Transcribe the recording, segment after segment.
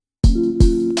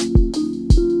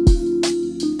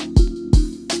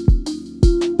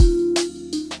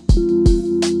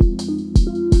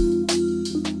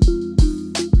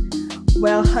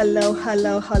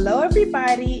hello,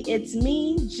 everybody. It's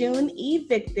me, June E.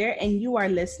 Victor, and you are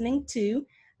listening to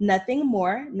Nothing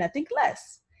More, Nothing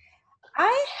Less.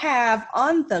 I have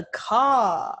on the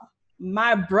call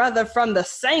my brother from the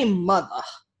same mother,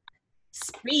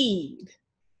 Speed.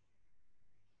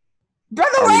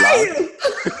 Brother, Are we where are live?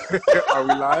 you? Are we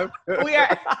live? We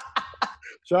are.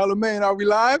 Charlemagne, are we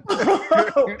live?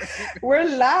 We're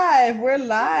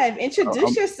live.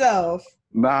 Introduce yourself.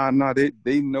 Nah,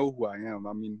 they know who I am.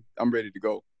 I mean, I'm ready to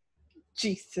go.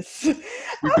 Jesus.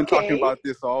 We've been talking about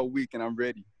this all week, and I'm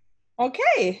ready.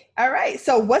 Okay. All right.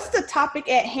 So what's the topic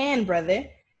at hand, brother?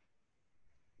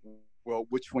 Well,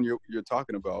 which one you're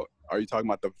talking about? Are you talking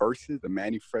about the verses, the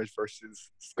Mannie Fresh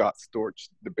versus Scott Storch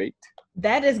debate?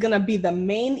 That is going to be the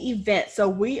main event. So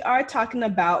we are talking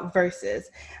about verses.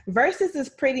 Verses is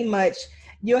pretty much,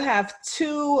 you'll have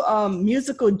two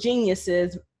musical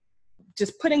geniuses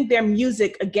just putting their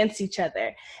music against each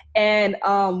other. And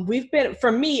I've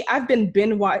been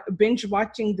binge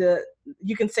watching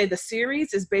you can say the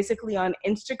series is basically on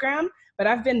Instagram, but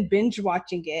I've been binge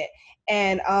watching it.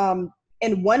 And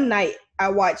in one night, I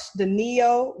watched the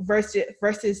Neo versus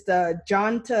the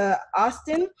John to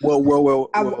Austin. Whoa.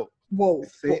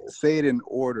 Say it in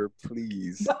order,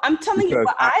 please. But I'm telling you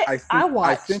what I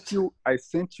watched. I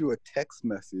sent you a text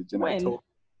message, and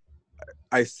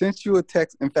I sent you a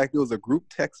text. In fact, it was a group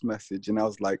text message, and I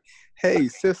was like, "Hey,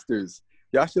 sisters,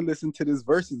 y'all should listen to this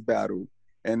versus battle."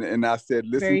 And I said,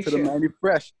 "Listen Very to true. the Mannie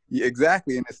Fresh." Yeah,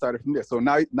 exactly, and it started from there. So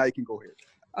now you can go ahead.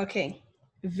 Okay,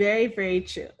 very, very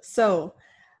true. So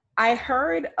I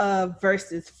heard of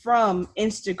verses from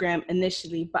Instagram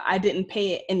initially, but I didn't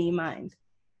pay it any mind.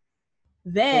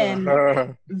 Then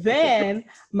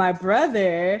my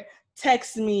brother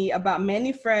texted me about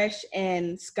Mannie Fresh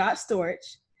and Scott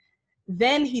Storch.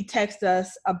 Then he texted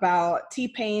us about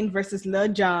T-Pain versus Lil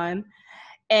Jon.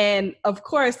 And of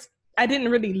course, I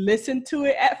didn't really listen to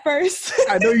it at first.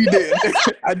 I know you did.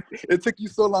 It took you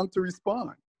so long to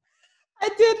respond. I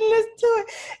didn't listen to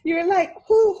it. You were like,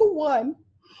 who won?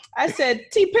 I said,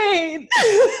 T-Pain.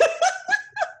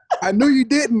 I knew you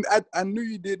didn't. I knew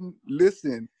you didn't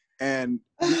listen. And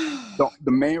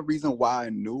the main reason why I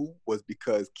knew was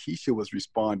because Keisha was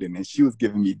responding and she was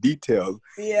giving me details.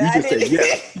 Yeah, you just said,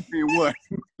 yeah, T-Pain won.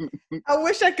 I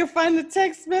wish I could find the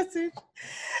text message.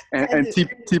 And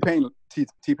T-Pain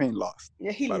lost.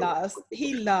 Yeah, he lost.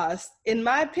 He lost. In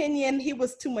my opinion, he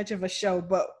was too much of a show.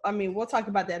 But I mean, we'll talk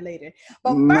about that later.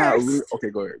 But first,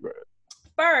 okay, go ahead.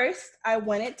 First, I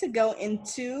wanted to go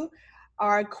into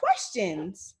our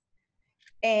questions.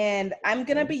 And I'm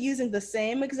going to be using the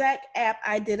same exact app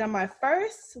I did on my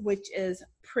first, which is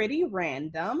Pretty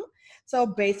Random. So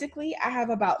basically, I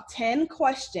have about 10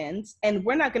 questions, and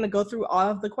we're not going to go through all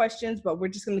of the questions, but we're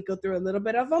just going to go through a little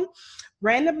bit of them.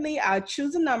 Randomly, I'll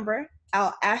choose a number.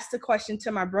 I'll ask the question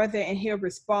to my brother, and he'll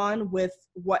respond with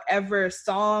whatever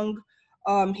song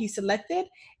he selected.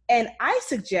 And I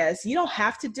suggest, you don't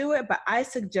have to do it, but I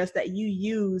suggest that you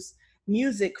use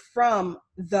music from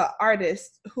the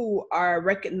artists who are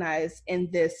recognized in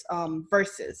this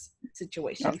versus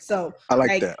situation. So I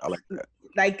like that.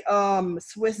 Like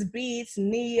Swiss Beats,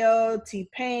 Neo,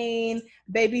 T-Pain,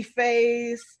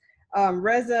 Babyface,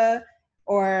 Reza,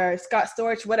 or Scott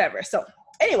Storch, whatever. So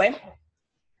anyway,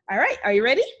 all right, are you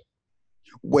ready?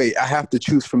 Wait, I have to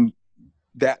choose from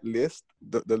that list,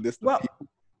 the list of people?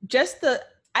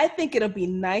 I think it'll be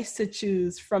nice to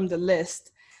choose from the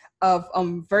list of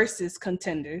versus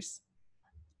contenders.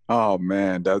 Oh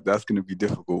man, that's gonna be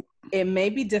difficult. It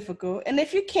may be difficult, and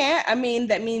if you can't, I mean,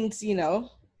 that means you then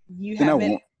haven't. I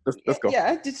won't. Let's go.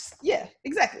 Yeah,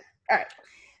 exactly. All right.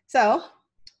 So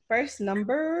first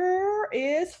number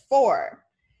is 4.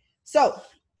 So,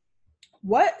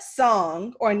 what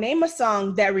song or name a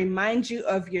song that reminds you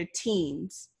of your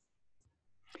teens?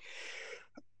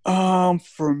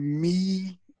 For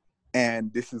me,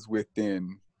 and this is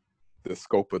within the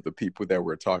scope of the people that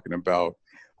we're talking about,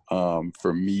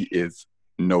 for me is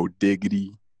No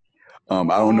Diggity. I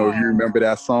don't know if you remember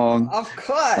that song. Of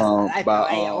course. I like the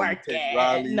way you work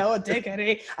it. No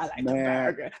Diggity. I like the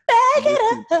burger.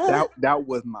 That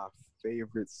was my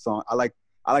favorite song. I like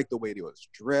the way they was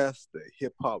dressed, the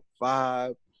hip hop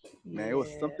vibe. Man, it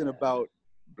was something about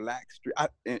Blackstreet.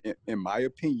 In my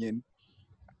opinion,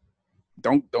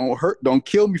 don't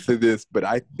kill me for this, but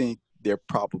I think they're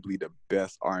probably the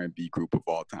best R&B group of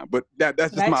all time. But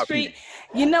that's just my opinion.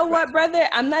 You know what, brother?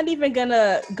 I'm not even going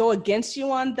to go against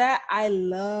you on that. I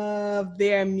love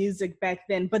their music back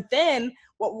then. But then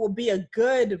what will be a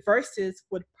good versus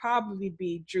would probably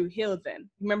be Dru Hill then.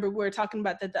 Remember we were talking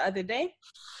about that the other day?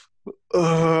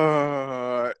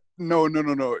 No.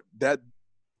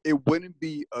 it wouldn't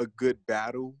be a good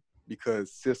battle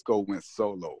because Cisco went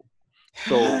solo.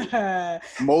 So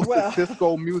most Well, of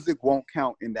Cisco music won't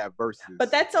count in that verses. but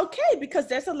that's okay because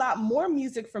there's a lot more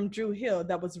music from Drew Hill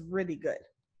that was really good.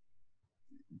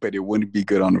 But it wouldn't be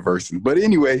good on the verses. But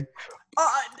anyway,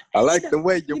 I like the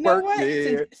way you work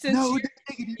there. Since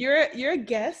you're a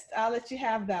guest, I'll let you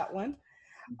have that one.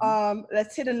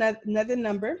 Let's hit another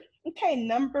number. Okay,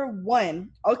 number 1.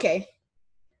 Okay.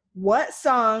 What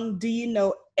song do you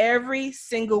know every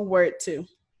single word to?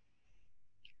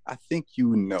 I think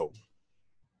you know.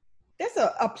 There's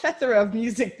a plethora of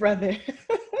music, brother.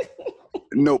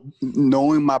 No,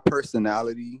 knowing my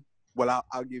personality, well,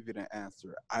 I'll give you the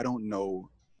answer. I don't know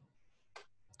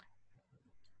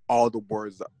all the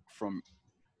words from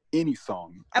any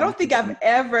song. I don't think I've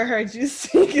ever heard you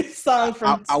sing a song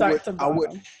from start to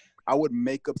bottom. I would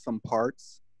make up some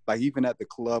parts, like even at the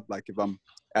club. Like if I'm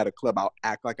at a club, I'll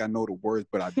act like I know the words,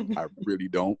 but I really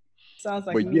don't. Sounds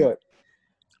like but me.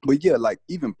 Yeah, like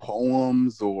even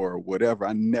poems or whatever,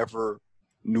 I never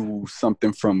knew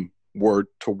something from word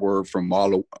to word from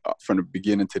from the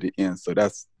beginning to the end. So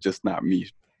that's just not me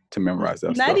to memorize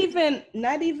that not stuff.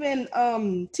 Not even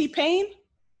T-Pain?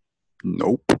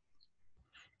 Nope.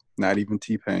 Not even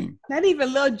T-Pain. Not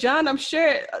even Lil Jon. I'm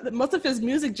sure most of his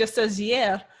music just says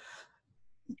yeah.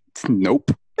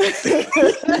 Nope.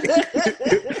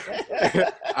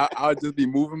 I'll just be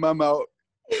moving my mouth,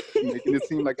 making it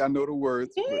seem like I know the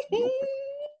words. But nope.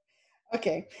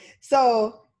 Okay,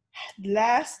 so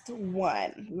last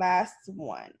one.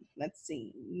 Let's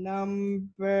see, number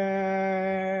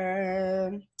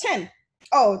 10.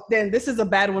 Oh, then this is a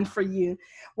bad one for you.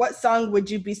 What song would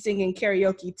you be singing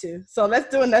karaoke to? So let's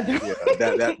do another one.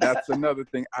 Yeah, that's another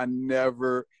thing. I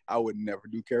would never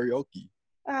do karaoke.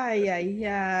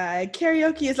 Yeah.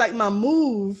 Karaoke is like my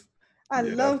move. I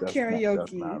love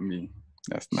karaoke.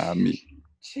 That's not me.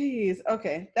 Jeez.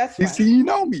 Okay, that's fine. See, you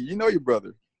know me. You know your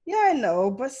brother. Yeah, I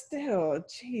know, but still,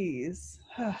 jeez.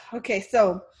 Okay,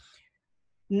 so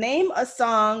name a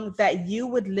song that you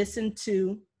would listen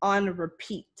to on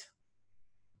repeat.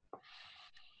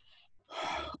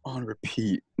 On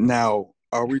repeat. Now,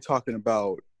 are we talking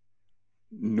about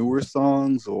newer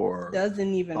songs or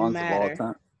doesn't even songs matter? Of all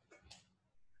time?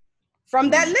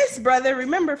 From that list, brother.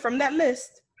 Remember, from that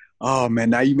list. Oh man,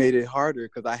 now you made it harder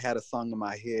because I had a song in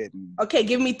my head. Okay,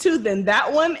 give me 2 then.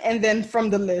 That one and then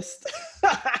from the list.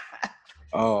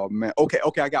 Oh man. Okay,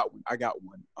 I got one.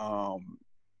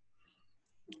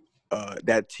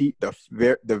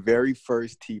 The very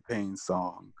first T-Pain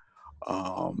song.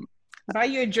 Buy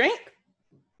you a drink?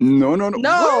 No.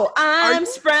 No, I'm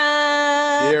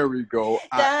sprung. There we go.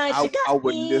 I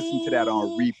would listen to that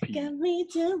on repeat.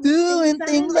 Doing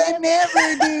things I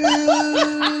never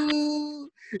do.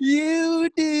 You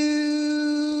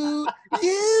do.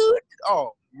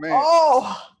 Oh man.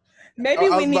 Oh, maybe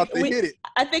we need. Hit it.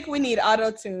 I think we need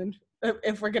auto-tune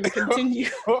if we're gonna continue.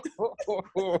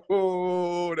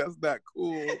 Oh, that's not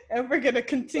cool. If we're gonna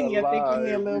continue, I think we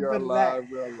need a little bit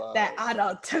of that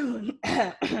auto-tune.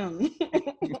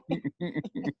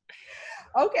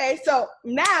 Okay, so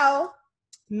now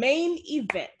main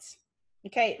event.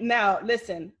 Okay, now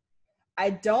listen. I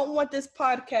don't want this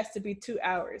podcast to be 2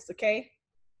 hours. Okay.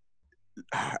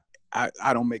 I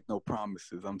don't make no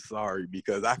promises. I'm sorry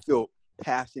because I feel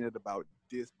passionate about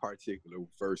this particular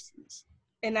verses.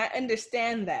 And I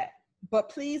understand that, but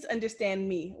please understand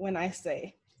me when I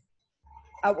say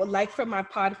I would like for my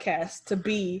podcast to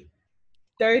be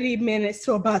 30 minutes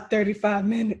to about 35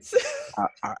 minutes.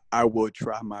 I will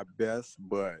try my best,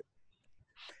 but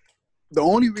the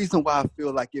only reason why I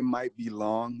feel like it might be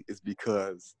long is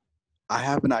because I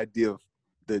have an idea of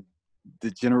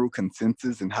the general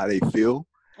consensus and how they feel.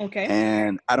 Okay.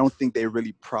 And I don't think they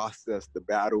really process the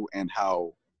battle and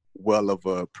how well of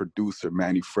a producer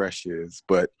Mannie Fresh is.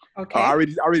 But okay. I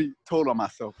already told on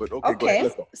myself, but okay. Go ahead,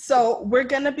 let's go. So we're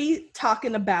going to be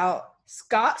talking about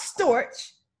Scott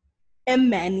Storch and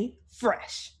Mannie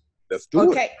Fresh. Let's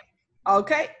do it.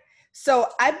 Okay. So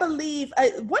I believe,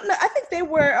 I think they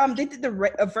were, they did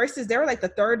the verses. They were like the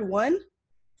third one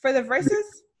for the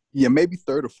verses. Yeah, maybe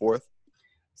third or fourth.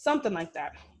 Something like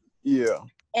that. Yeah.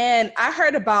 And I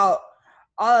heard about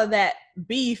all of that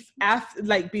beef after,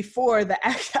 like before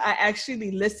I actually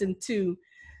listened to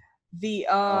the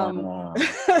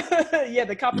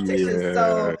the competition. Yeah,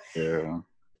 so yeah.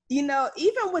 You know,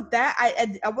 even with that,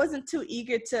 I wasn't too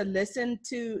eager to listen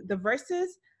to the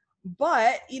verses,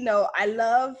 but you know, I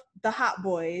love the Hot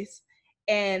Boys.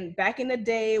 And back in the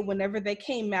day, whenever they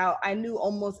came out, I knew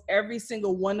almost every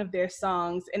single one of their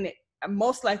songs, and it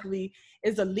most likely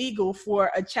is illegal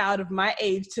for a child of my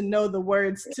age to know the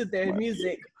words to their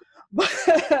music.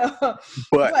 But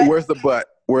where's the but?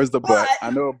 Where's the but? But- I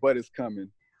know a but is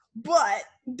coming. But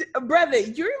brother,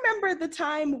 you remember the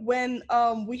time when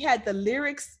we had the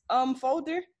lyrics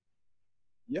folder?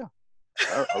 Yeah,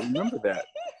 I remember that.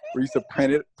 We used to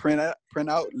print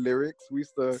out lyrics. We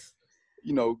used to,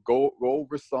 go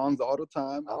over songs all the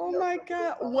time. Oh my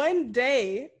God. One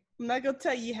day, I'm not gonna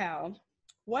tell you how.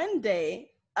 One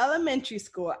day, elementary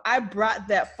school, I brought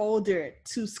that folder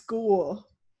to school.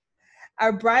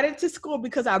 I brought it to school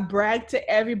because I bragged to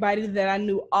everybody that I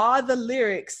knew all the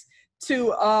lyrics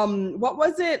to what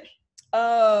was it?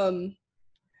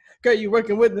 Girl, you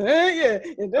working with the Oh my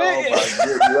goodness,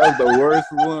 that's the worst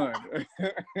one.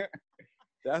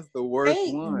 That's the worst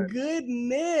one. Thank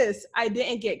goodness I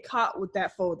didn't get caught with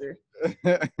that folder.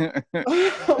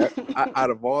 Out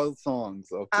of all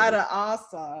songs, okay. Out of all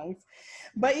songs.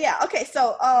 But yeah, okay,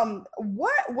 so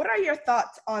what are your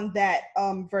thoughts on that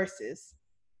verses?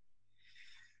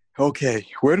 Okay,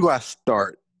 where do I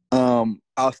start?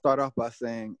 I'll start off by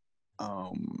saying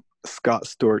Scott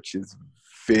Storch is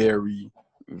very,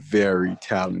 very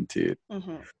talented.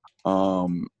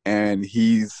 Mm-hmm. And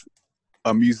he's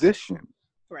a musician.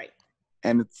 Right.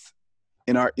 And it's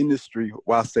in our industry,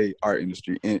 well, I say our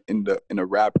industry, in the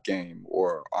rap game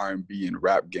or R&B and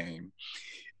rap game,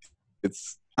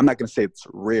 I'm not gonna say it's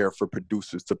rare for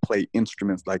producers to play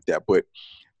instruments like that, but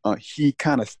he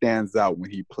kind of stands out when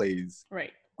he plays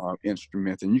right.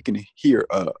 Instruments, and you can hear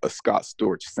a Scott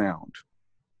Storch sound.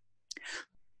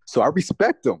 So I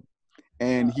respect him,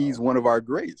 and he's one of our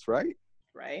greats, right?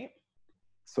 Right.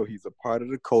 So he's a part of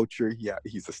the culture.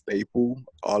 He's a staple,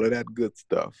 all of that good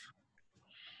stuff.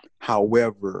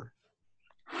 However,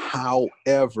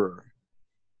 HOWEVER,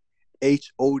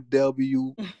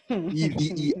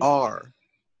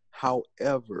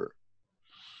 however,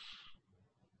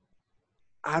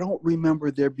 I don't remember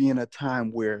there being a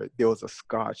time where there was a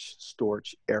Scott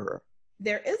Storch era.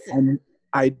 There isn't. And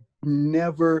I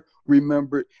never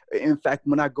remember. In fact,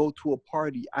 when I go to a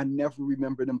party, I never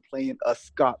remember them playing a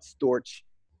Scott Storch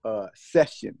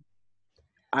session.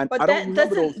 But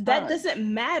that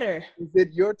doesn't matter. Is it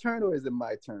your turn or is it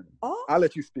my turn? Oh, I'll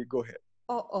let you speak. Go ahead.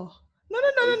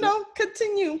 No.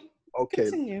 Continue. Okay.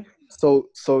 Continue. So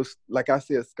like I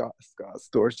said, Scott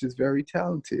Storch is very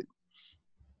talented,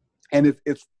 and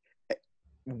it's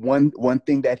one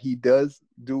thing that he does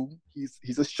do.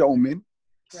 He's a showman,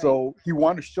 right. So he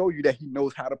want to show you that he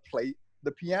knows how to play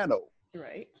the piano.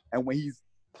 Right. And when he's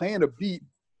playing a beat,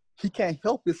 he can't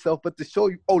help himself but to show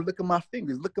you, oh, look at my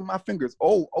fingers. Look at my fingers.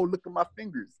 Oh, look at my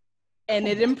fingers. And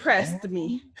it impressed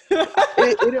me.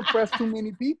 it impressed too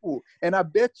many people. And I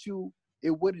bet you it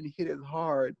wouldn't hit as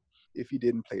hard if he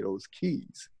didn't play those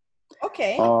keys.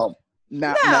 Okay.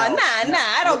 Nah.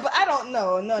 I don't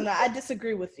know. No, I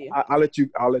disagree with you. I'll let you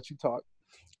talk.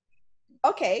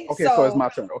 Okay, so it's my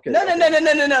turn. Okay. No.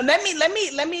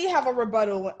 Let me have a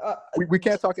rebuttal. We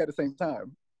can't talk at the same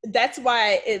time. That's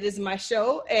why it is my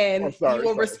show, and you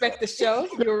will respect the show.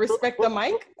 You will respect the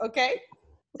mic. Okay,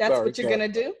 that's what you're gonna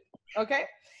do. Okay.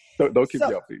 Don't keep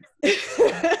me up, please.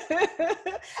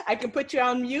 I can put you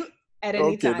on mute at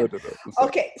any time. No.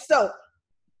 Okay, so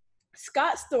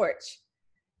Scott Storch,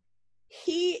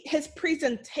 his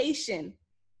presentation,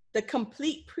 the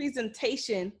complete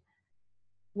presentation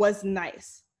was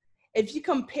nice. If you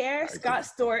compare Scott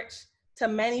Storch to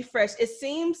Mannie Fresh, it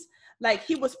seems like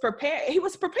he was prepared. He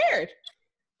was prepared.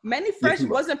 Mannie Fresh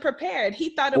wasn't prepared.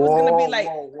 He thought it was going to be like,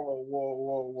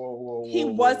 he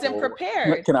wasn't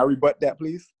prepared. Can I rebut that,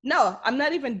 please? No, I'm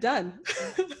not even done.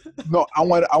 No, I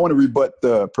want to rebut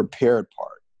the prepared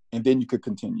part, and then you could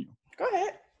continue. Go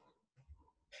ahead.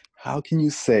 How can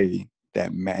you say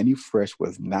that Mannie Fresh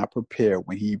was not prepared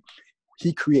when he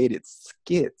created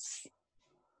skits?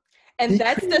 And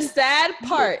that's the sad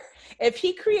part. If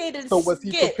he created so was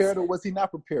skits, he prepared or was he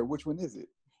not prepared? Which one is it?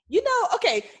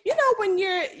 When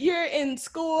you're in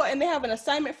school and they have an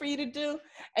assignment for you to do,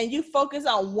 and you focus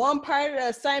on one part of the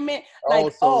assignment,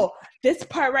 like, this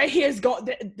part right here is going.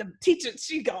 The teacher,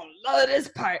 she's gonna love this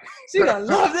part. She's gonna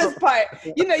love this part.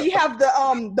 You have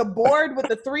the board with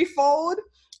the threefold,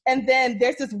 and then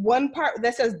there's this one part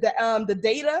that says the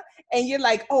data, and you're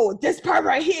like, oh, this part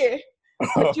right here,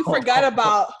 but you forgot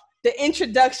about the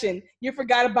introduction. You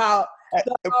forgot about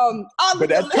but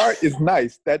that chart is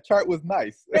nice. That chart was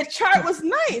nice. The chart was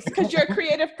nice because you're a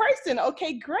creative person.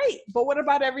 Okay, great. But what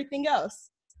about everything else?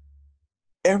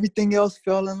 Everything else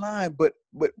fell in line. But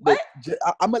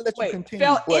I'm gonna let you continue.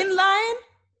 Fell in line?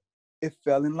 It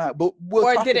fell in line. But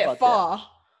or did it fall?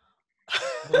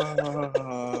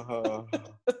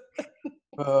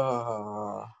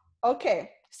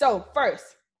 Okay. So first,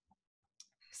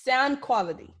 sound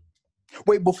quality.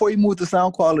 Wait, before you move to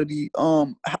sound quality,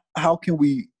 how can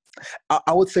we?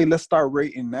 I would say let's start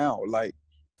rating now. Like,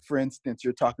 for instance,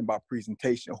 you're talking about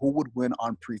presentation. Who would win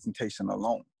on presentation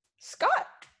alone? Scott.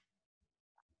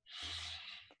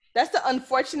 That's the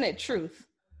unfortunate truth.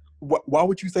 Why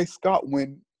would you say Scott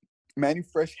when Manny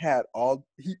Fresh had all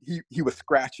he was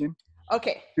scratching?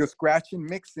 Okay. He was scratching,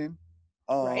 mixing.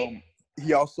 Right.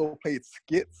 He also played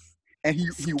skits, and he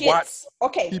Skits. watched.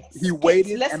 Okay. He skits.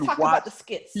 waited Let's and talk watched. about the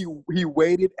skits. He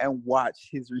waited and watched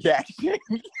his reaction.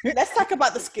 Let's talk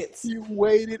about the skits. He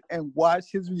waited and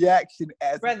watched his reaction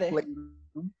as Brother, he played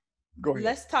them. Go ahead.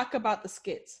 Let's talk about the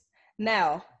skits.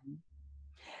 Now,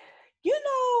 you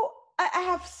know, I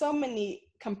have so many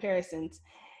comparisons.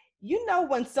 You know,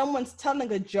 when someone's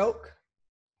telling a joke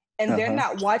and they're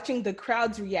not watching the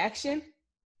crowd's reaction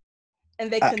and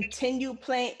they continue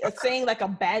saying like a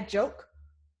bad joke?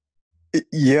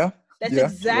 Yeah. That's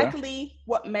exactly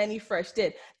what Manny Fresh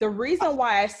did. The reason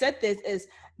why I said this is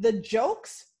the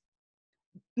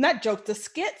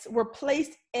skits were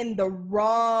placed in the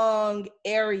wrong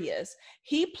areas.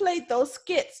 He played those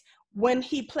skits when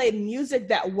he played music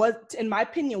that was, in my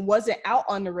opinion, wasn't out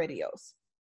on the radios.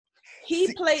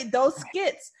 He played those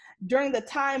skits during the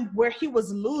time where he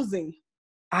was losing.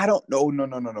 I don't know.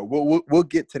 No. We'll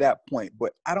get to that point,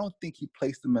 but I don't think he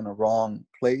placed them in the wrong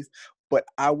place. But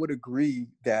I would agree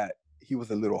that he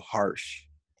was a little harsh.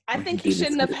 I think he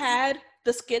shouldn't have had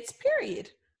the skits,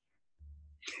 period.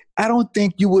 I don't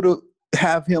think you would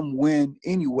have him win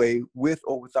anyway with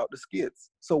or without the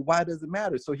skits. So why does it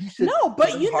matter? So he should. No,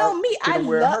 but you know me. I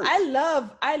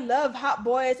love Hot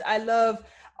Boys. I love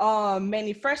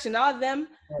Manny Fresh and all of them.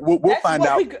 We'll find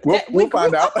out. We'll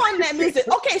find out on that music.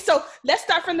 Okay, so let's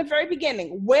start from the very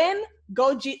beginning. When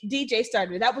DJ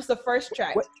started, that was the first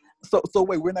track. So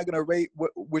wait, we're not gonna rate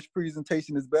which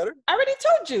presentation is better? I already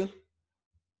told you.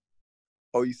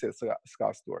 Oh, you said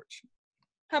Scott Storch.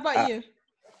 How about you?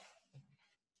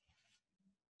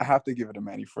 I have to give it to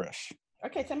Manny Fresh.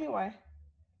 Okay, tell me why.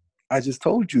 I just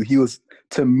told you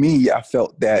to me, I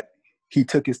felt that he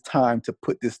took his time to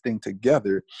put this thing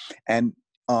together. And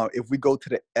if we go to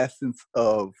the essence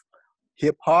of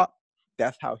hip hop,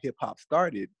 that's how hip hop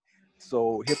started.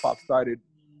 So hip hop started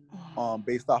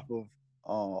based off of,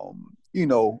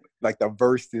 like the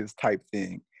verses type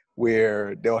thing,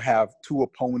 where they'll have two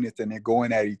opponents and they're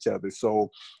going at each other. So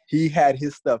he had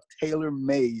his stuff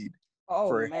tailor-made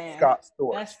for Scott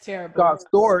Storch. That's terrible. Scott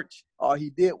Storch, all he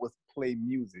did was play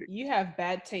music. You have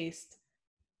bad taste.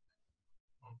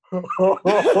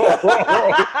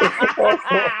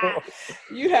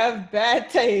 You have bad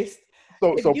taste.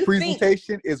 So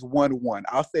presentation is 1-1.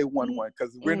 I'll say 1-1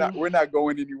 because we're not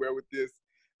going anywhere with this.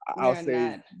 I'll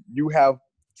say you have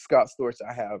Scott Storch,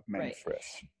 I have Manny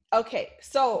Fresh. Okay,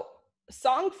 so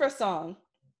song for song,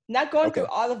 not going through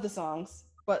all of the songs,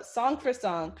 but song for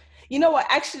song. You know what?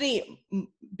 Actually,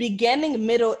 beginning,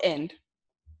 middle, end.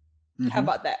 How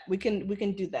about that? We can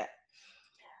do that.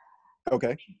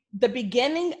 Okay. The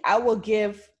beginning, I will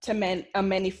give to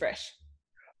Manny Fresh.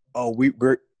 Oh,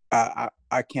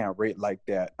 I can't rate like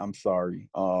that. I'm sorry.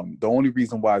 The only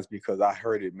reason why is because I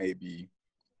heard it maybe.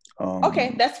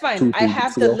 Okay, that's fine. I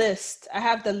have the list.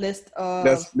 Of.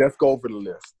 Let's go over the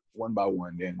list one by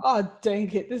one then. Oh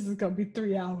dang it! This is gonna be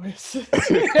 3 hours.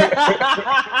 Hey,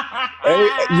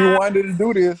 you wanted to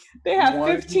do this. They have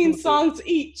 15 songs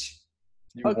each.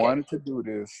 You wanted to do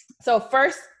this. So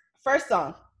first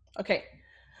song. Okay.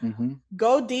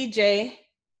 Go DJ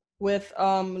with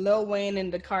Lil Wayne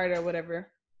and the Carter or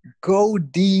whatever. Go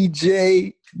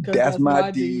DJ. That's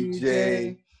my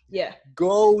DJ. Yeah.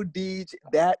 Go DJ.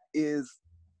 That is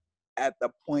at the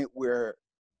point where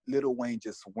Lil Wayne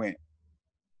just went.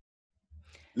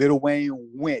 Lil Wayne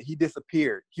went. He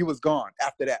disappeared. He was gone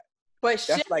after that. But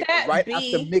that's like that right be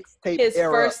after mixtape his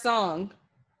era. First song?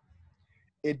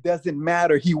 It doesn't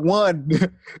matter. He won.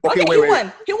 Okay,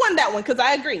 wait. He won that one because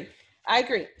I agree.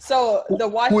 So the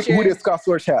Watcher. Who did Scott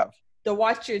Storch have? The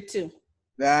Watcher 2.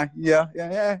 Yeah.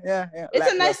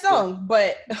 It's a nice song,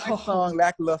 but nice song,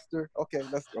 lackluster. Okay,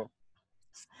 let's go.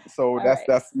 So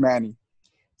that's Manny.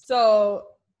 So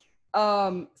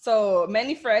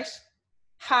Manny Fresh,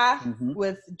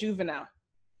 with Juvenile.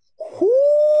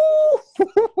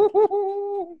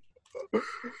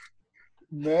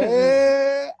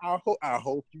 Man, I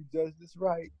hope you judge this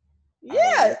right.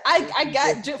 Yeah, I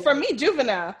got for me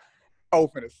Juvenile. Oh,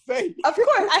 for the sake. Of course,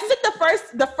 I said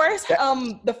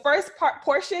the first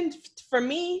portion for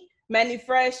me, Manny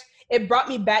Fresh. It brought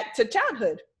me back to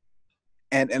childhood.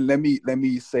 And let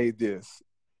me say this: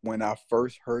 when I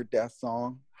first heard that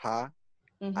song, I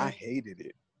hated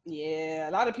it. Yeah,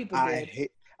 a lot of people did.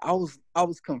 I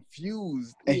was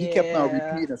confused, and he kept on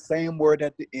repeating the same word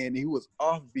at the end. He was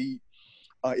offbeat.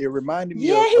 It reminded me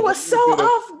he of was so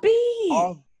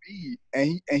offbeat.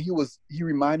 He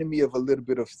reminded me of a little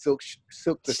bit of Silk the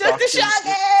Silk the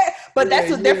Shocker. But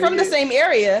they're from the same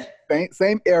area.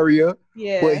 Same area.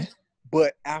 Yeah.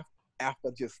 But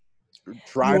after just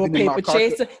driving in my car,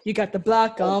 chaser, you got the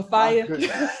block on fire.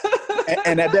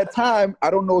 and at that time, I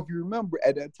don't know if you remember,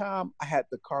 at that time I had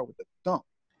the car with the thump.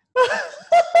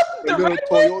 the little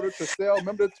Toyota Tercel.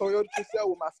 Remember the Toyota Tercel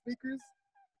with my speakers?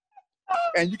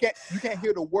 And you can't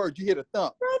hear the words, you hear the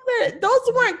thump. Brother,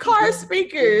 those weren't car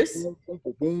speakers.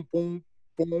 Boom, boom,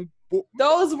 boom, boom.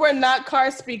 Those were not car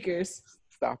speakers.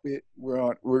 Stop it.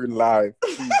 We're live.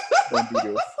 Please don't do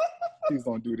this. Please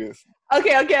don't do this.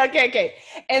 Okay.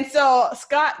 And so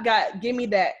Scott give me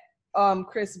that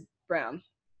Chris Brown.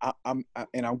 I'm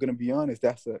gonna be honest,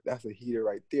 that's a heater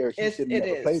right there. He should have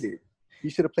never played it. He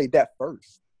should have played that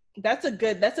first. That's a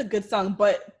good song,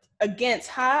 but against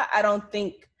High, I don't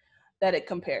think that it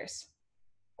compares.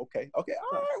 Okay. All right,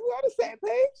 we're on the same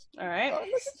page. All right. Look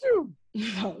at you.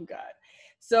 Oh God.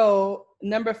 So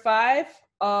number 5,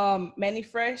 Manny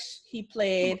Fresh, he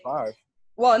played. Number 5.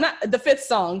 Well, not the 5th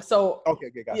song. So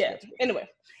okay, gotcha. Yeah. Gotcha. Anyway,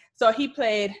 so he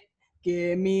played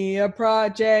 "Give Me a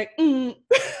Project."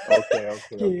 Okay.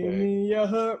 Give me a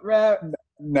hood rap.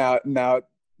 Now.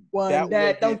 One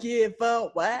that don't give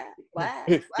up. Why?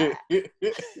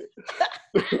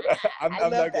 I'm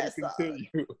not going to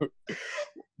continue.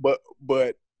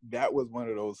 But that was one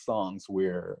of those songs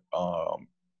where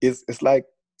it's like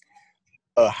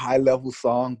a high level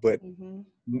song, but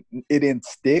it didn't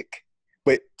stick.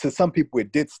 But to some people,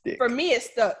 it did stick. For me, it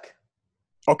stuck.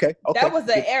 Okay. That was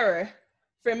an error.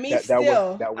 For me,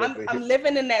 I'm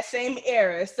living in that same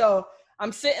era. So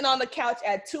I'm sitting on the couch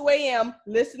at 2 a.m.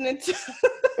 listening to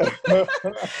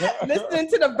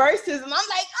the verses, and I'm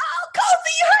like, "Oh,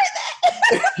 Cozy, you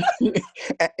heard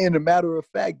that?" And a matter of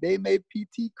fact, they made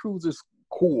PT Cruisers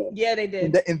cool. Yeah, they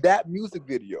did. In that music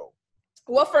video.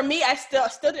 Well, for me, I still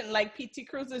didn't like PT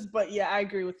Cruisers, but yeah, I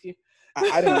agree with you.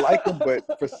 I didn't like them, but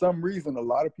for some reason, a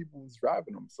lot of people was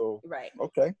driving them. So right.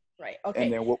 Okay. Right. Okay.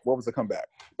 And then what was the comeback?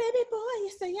 Baby boy, you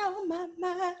say on my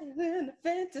mind in a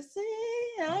fantasy.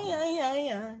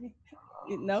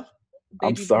 You know?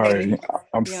 I'm sorry.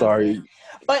 I'm sorry.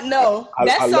 But no,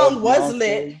 that song was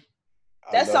lit.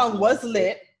 That song was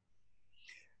lit.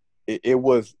 It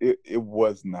was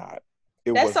not.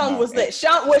 That song was lit.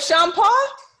 Sean Paul?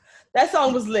 That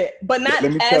song was lit, but not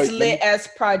as lit as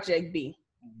Project B.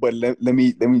 But let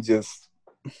me just.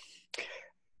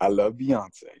 I love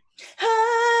Beyonce.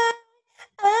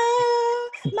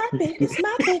 My baby's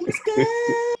good.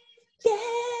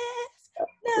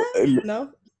 Yes.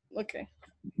 No. Okay.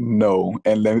 No,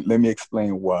 and let me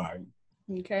explain why.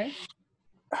 Okay.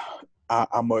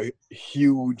 I'm a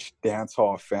huge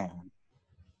dancehall fan.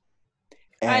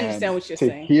 And I understand what you're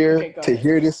saying. To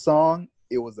hear this song,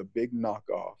 it was a big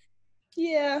knockoff.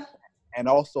 Yeah. And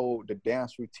also the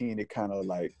dance routine, it kind of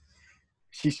like,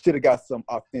 she should have got some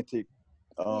authentic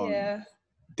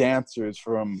dancers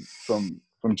from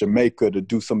Jamaica to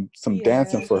do some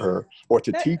dancing for her or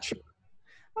to teach her.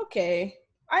 Okay.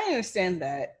 I understand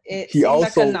that. She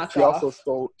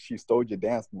stole your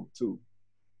dance move too.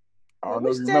 I don't know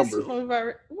if you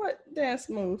remember. What dance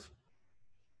move?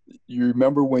 You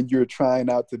remember when you were trying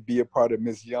out to be a part of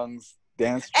Miss Young's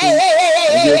dance troupe?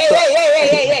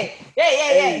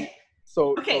 Hey.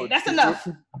 So that's enough.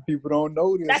 People don't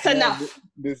know this. That's enough.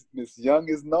 Miss Young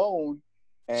is known.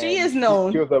 She is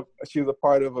known. She was a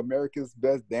part of America's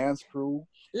Best Dance Crew.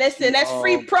 Listen, that's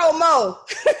free promo.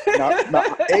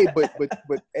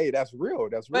 But hey, that's real.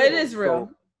 That's real. But it is real.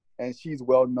 So, and she's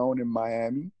well known in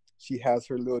Miami. She has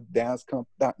her little dance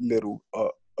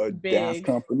dance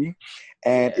company,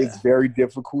 and it's very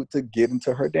difficult to get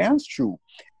into her dance troupe.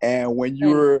 And when you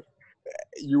were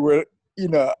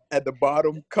at the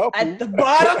bottom couple.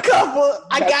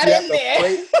 I got in there.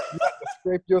 You have to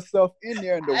scrape yourself in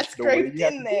there, and the way you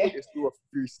have to do it is through a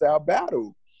freestyle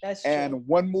battle. That's true. And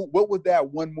one move. What was that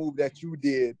one move that you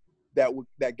did that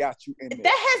got you in there?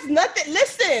 That has nothing.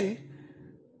 Listen,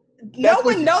 no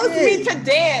one knows me to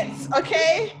dance.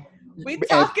 Okay, we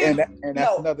talking. And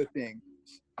that's another thing.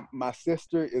 My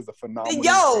sister is a phenomenal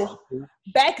dancer.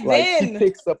 Back then she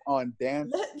picks up on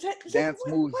dance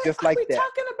moves just like that. What are we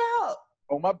talking about?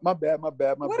 Oh, my bad. What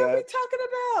are we talking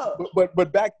about?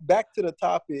 But back to the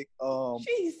topic.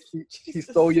 She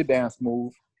stole your dance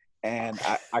move, and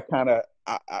I kind of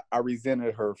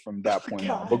resented her from that point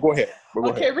on. But go ahead.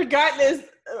 Regardless,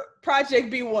 Project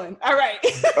B won. All right.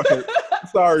 Okay.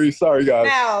 Sorry,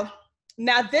 guys.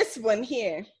 Now this one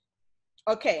here.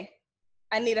 Okay,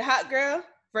 I Need a Hot Girl.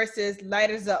 versus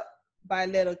Lighters Up by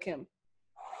Lil' Kim.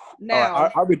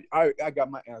 Now, I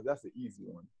got my answer. That's an easy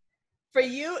one. For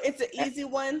you, it's an easy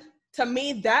one. To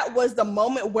me, that was the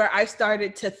moment where I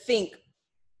started to think,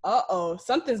 uh-oh,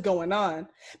 something's going on.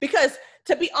 Because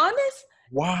to be honest,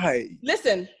 why?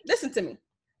 Listen to me.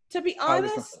 To be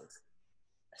honest,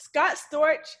 Scott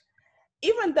Storch,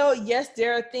 even though, yes,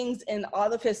 there are things in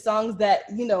all of his songs that,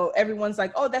 you know, everyone's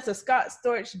like, oh, that's a Scott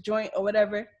Storch joint or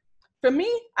whatever. For me,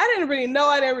 I didn't really know.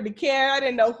 I didn't really care. I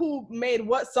didn't know who made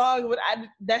what song.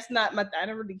 That's not my, I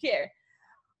didn't really care.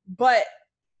 But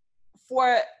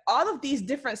for all of these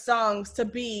different songs to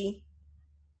be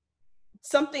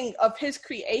something of his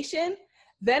creation,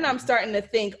 then I'm starting to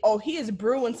think, oh, he is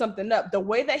brewing something up. The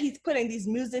way that he's putting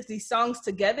these songs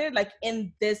together, like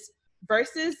in this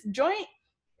verses joint,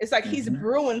 it's like he's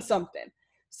brewing something.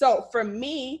 So for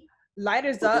me,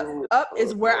 Lighters Up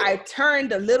is where I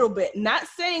turned a little bit. Not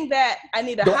saying that I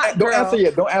need a hot girl. Don't answer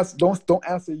yet. Don't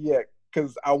answer yet,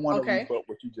 because I want to rebut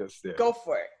what you just said. Go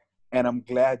for it. And I'm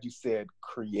glad you said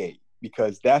create,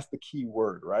 because that's the key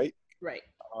word, right? Right.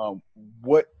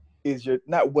 What's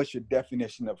your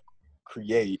definition of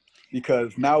create?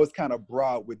 Because now it's kind of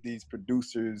broad with these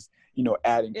producers, you know,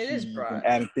 adding keys and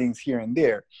adding things here and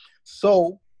there.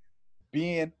 So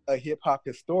being a hip hop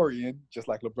historian, just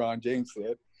like LeBron James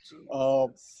said,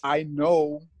 I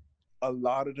know a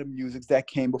lot of the music that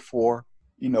came before,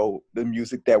 you know, the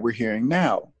music that we're hearing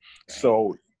now. Right.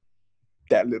 So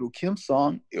that Lil' Kim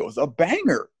song, it was a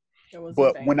banger.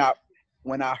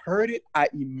 When I heard it, I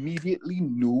immediately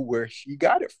knew where she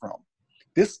got it from.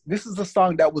 This is a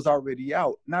song that was already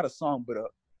out. Not a song, but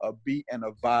a beat and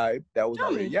a vibe that was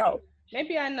already out.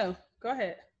 Maybe I know. Go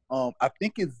ahead. I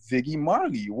think it's Ziggy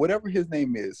Marley, whatever his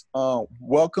name is.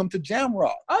 Welcome to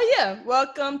Jamrock. Oh yeah,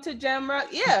 Welcome to Jamrock.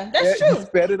 Yeah, that's true. He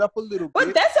sped it up a little bit.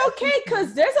 But that's okay,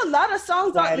 because there's a lot of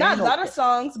songs on, not a lot of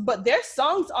songs, but there's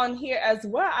songs on here as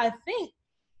well. I think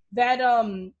that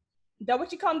that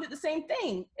what you call them did the same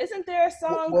thing. Isn't there a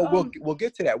song? We'll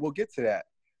get to that. We'll get to that.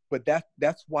 But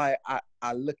that's why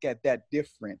I look at that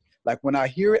different. Like when I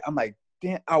hear it, I'm like,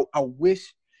 damn, I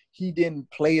wish he didn't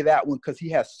play that one, because he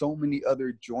has so many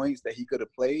other joints that he could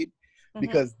have played,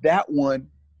 because that one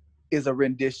is a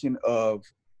rendition of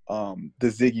the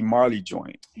Ziggy Marley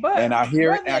joint. But, and I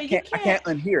hear it, and I can't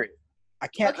unhear it. I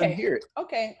can't unhear it.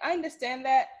 Okay, I understand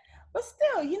that. But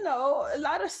still, you know, a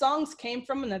lot of songs came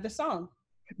from another song.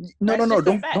 No.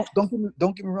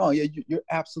 Don't get me wrong. Yeah, you're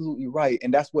absolutely right,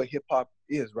 and that's what hip hop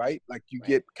is, right? Like you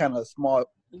get kind of small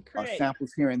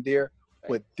samples here and there,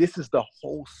 but this is the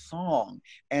whole song,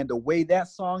 and the way that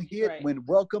song hit when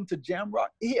Welcome to Jamrock,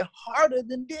 it hit harder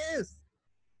than this.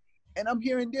 And I'm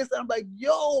hearing this, and I'm like,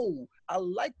 yo, I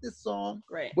like this song,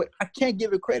 but I can't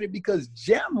give it credit because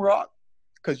Jamrock,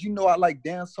 because you know I like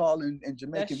dancehall and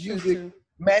Jamaican music,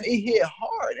 man, it hit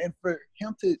hard, and for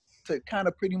him to kind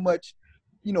of pretty much,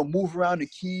 you know, move around the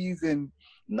keys, and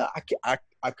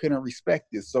I couldn't respect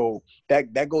this. So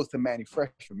that goes to Mannie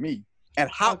Fresh for me. And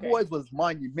Hot Boys was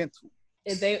monumental.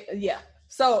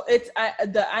 So it's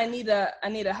I need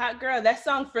a hot girl. That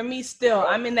song for me still,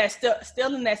 I'm in that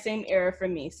still in that same era for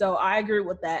me. So I agree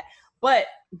with that. But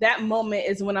that moment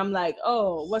is when I'm like,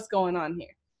 oh, what's going on here?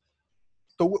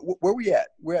 So where we at?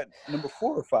 We're at number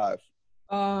 4 or 5.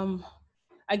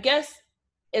 I guess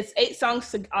it's 8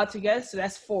 songs altogether, so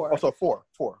that's 4. Oh, so 4.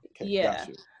 Okay, yeah.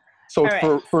 Gotcha.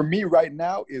 So for me right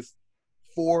now is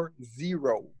 4-0.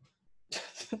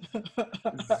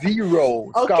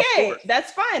 0. Okay,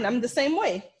 that's fine. I'm the same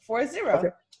way.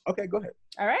 4-0. Okay, go ahead.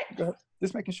 All right. Go ahead.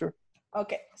 Just making sure.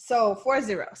 Okay, so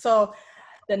 4-0. So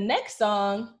the next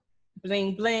song,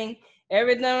 Bling Bling.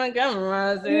 Every time I come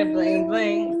around, I say bling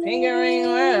bling. Finger ring,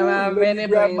 where am I? Ready,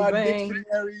 bling bling.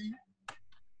 Dictionary.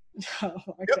 Oh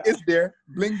my God. It's there.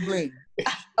 Bling bling.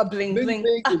 A bling bling.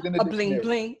 A bling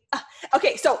bling.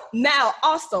 Okay, so now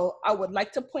also I would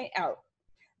like to point out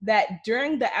that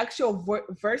during the actual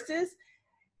verses,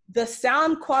 the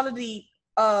sound quality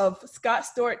of Scott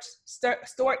Storch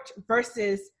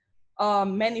versus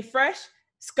Mannie Fresh,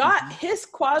 his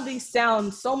quality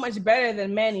sounds so much better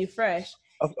than Mannie Fresh.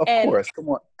 Of course, come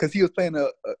on, because he was playing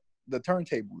the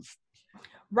turntables.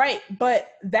 Right, but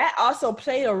that also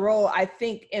played a role, I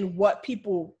think, in what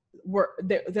people were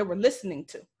listening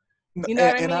to. You know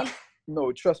what I mean?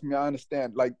 No, trust me, I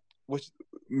understand. Like,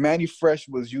 Mannie Fresh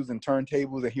was using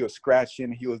turntables and he was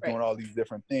scratching, he was doing all these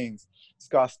different things.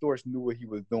 Scott Storch knew what he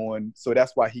was doing, so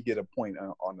that's why he get a point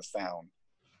on the sound.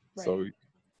 Right. So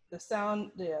the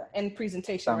sound, and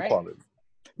presentation, sound right? Quality.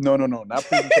 No, not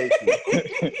presentation.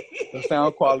 The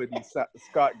sound quality,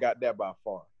 Scott got that by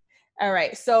far. All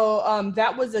right. So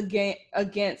that was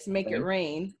against Make It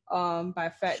Rain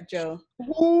by Fat Joe.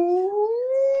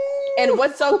 And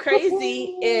what's so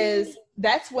crazy is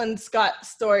that's when Scott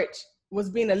Storch was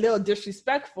being a little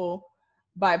disrespectful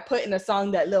by putting a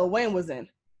song that Lil Wayne was in.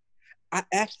 I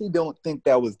actually don't think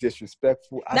that was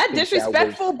disrespectful. Not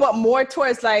disrespectful, but more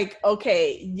towards like,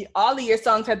 okay, all of your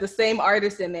songs had the same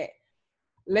artist in it.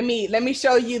 Let me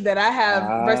show you that I have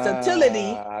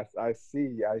versatility. I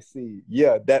see.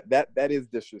 Yeah, that is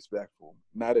disrespectful.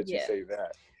 Now that you say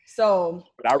that. So,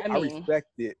 but I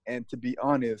respect it. And to be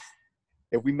honest,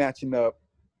 if we matching up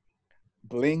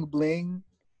Bling Bling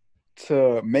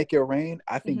to Make It Rain,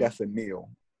 I think that's a kneel.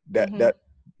 That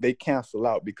they cancel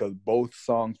out because both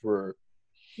songs were.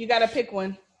 You gotta pick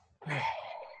one.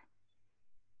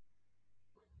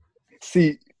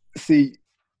 See.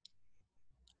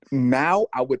 Now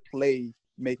I would play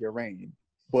Make It Rain,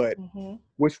 but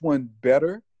which one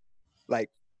better? Like,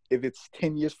 if it's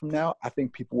 10 years from now, I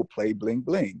think people will play Bling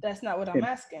Bling. That's not what I'm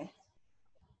asking.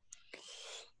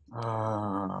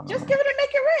 Just give it a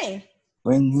Make It Rain.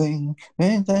 Bling Bling,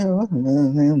 bling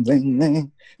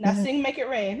bling. Now sing Make It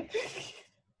Rain.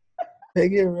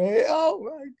 Make It Rain. Oh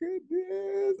my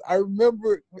goodness! I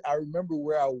remember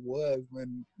where I was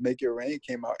when Make It Rain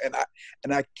came out, and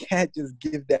I can't just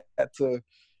give that to.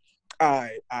 I'll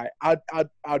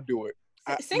do it.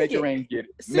 Make It Rain, get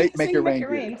it. Make It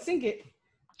Rain. Sing it.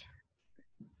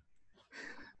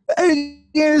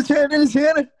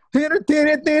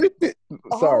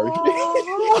 Sorry.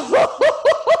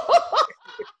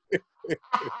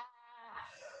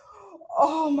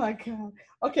 Oh my God.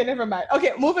 Okay, never mind.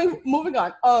 Okay, moving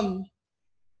on.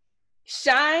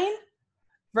 Shine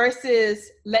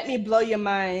versus Let Me Blow Your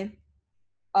Mind.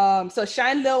 So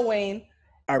Shine, Lil Wayne.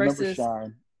 I remember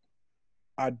Shine.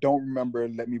 I don't remember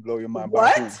Let Me Blow Your Mind.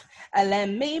 What? Let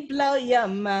me blow your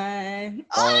mind.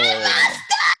 Oh.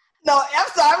 No, I'm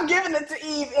sorry. I'm giving it to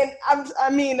Eve,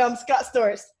 and Scott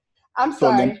Storch. I'm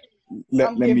sorry.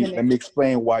 Let me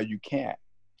explain why you can't.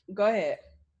 Go ahead.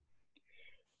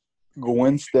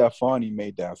 Gwen Stefani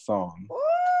made that song.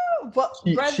 Ooh, but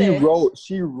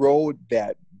she wrote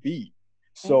that beat.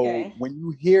 So when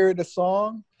you hear the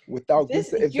song without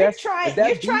you're trying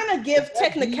to give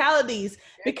technicalities,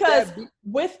 because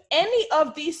with any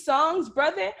of these songs,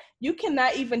 brother, you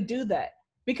cannot even do that.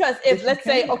 Because if let's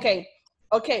say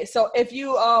okay, so if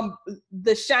you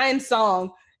the Shine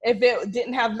song, if it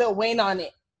didn't have Lil Wayne on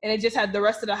it and it just had the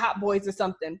rest of the Hot Boys or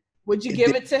something, would you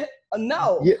give it to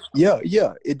no?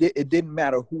 Yeah. It didn't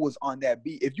matter who was on that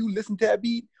beat. If you listen to that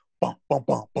beat, bum bum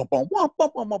bum bum bum bum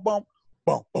bum bum bum bum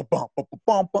bum bum bum bum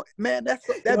bum bum. Man, that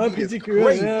beat is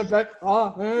crazy.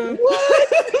 What?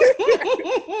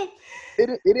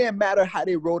 It didn't matter how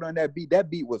they wrote on that beat.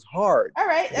 That beat was hard. All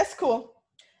right, that's cool.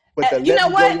 But the Let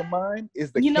Me Blow Your Mind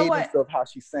is the cadence of how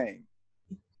she sang.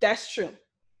 That's true.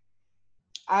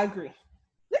 I agree.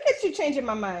 Look at you changing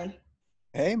my mind.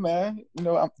 Hey man,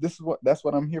 that's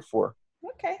what I'm here for.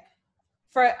 Okay.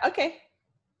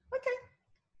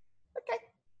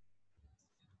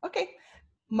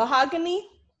 Mahogany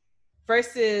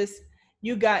versus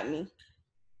You Got Me.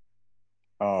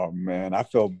 Oh man, I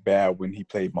felt bad when he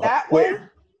played Mahogany.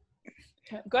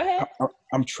 Go ahead.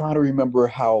 I'm trying to remember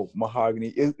how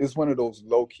Mahogany is one of those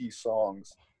low-key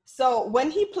songs. So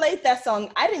when he played that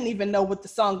song, I didn't even know what the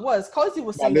song was. Cozy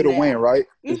was singing by Lil Wayne, right?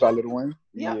 Mm-hmm. It's by Lil Wayne?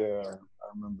 Yeah. Yeah, I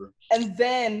remember. And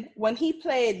then when he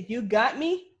played You Got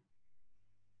Me.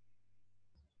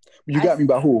 You Got Me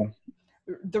by who?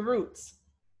 The Roots.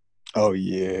 Oh,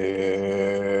 yeah.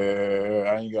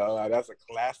 I ain't gonna lie. That's a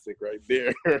classic right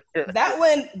there. That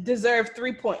one deserved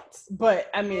 3 points. But,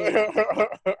 I mean.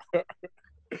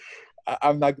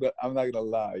 I'm not gonna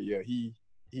lie. Yeah, he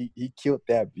killed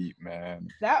that beat, man.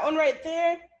 That one right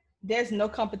there, there's no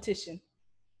competition.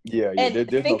 Yeah. And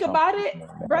think about it,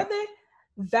 brother.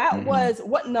 That was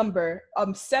what number?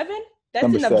 7? That's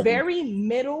number in the 7. Very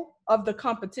middle of the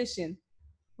competition.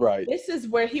 Right. This is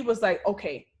where he was like,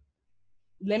 okay,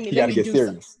 let me get do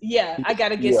serious. Something. Yeah, I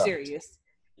gotta get serious.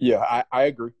 Yeah, I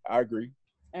agree. All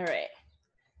right.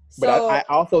 But I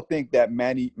also think that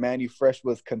Manny Fresh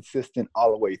was consistent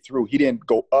all the way through. He didn't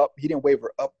go up. He didn't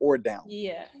waver up or down.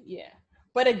 Yeah.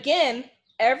 But again,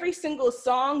 every single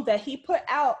song that he put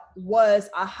out was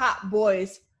a Hot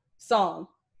Boys song.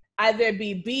 Either it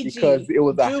be BG, because it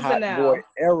was Juvenile. A Hot Boy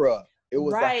era. It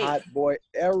was right. a Hot Boy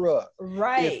era.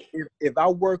 Right. If I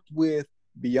worked with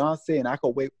Beyonce and I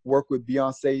could work with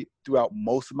Beyonce throughout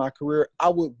most of my career, I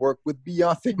would work with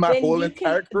Beyonce my whole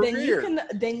entire career.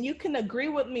 Then you can agree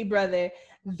with me, brother,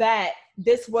 that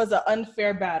this was an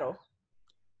unfair battle.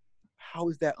 How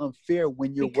is that unfair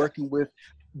when you're working with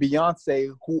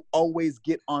Beyonce who always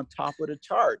get on top of the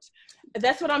charts.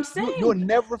 That's what I'm saying. You'll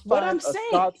never What find I'm a saying.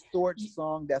 Scott Storch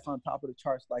song that's on top of the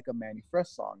charts like a Manny Fresh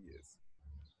song is.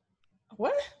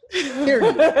 What?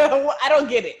 Period. I don't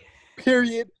get it.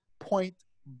 Period. Point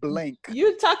blank.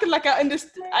 You talking like I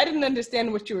didn't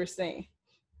understand what you were saying.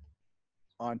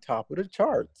 On top of the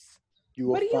charts.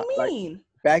 What do you mean?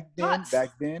 Like, back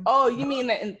then. Oh, you mean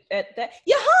at that?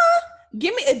 Yeah, huh?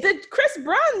 Give me the Chris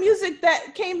Brown music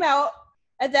that came out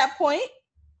at that point,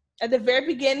 at the very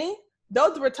beginning.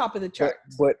 Those were top of the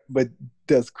charts. But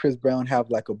does Chris Brown have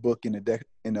like a book in a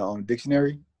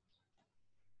dictionary?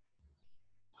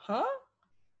 Huh?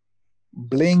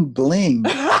 Bling bling.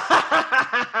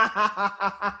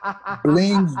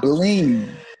 Bling bling.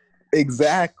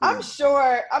 Exactly. I'm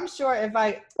sure if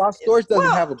I Scott Storch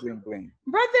doesn't have a bling bling.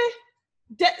 Brother,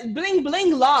 bling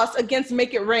bling lost against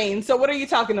Make It Rain. So what are you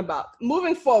talking about?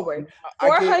 Moving forward.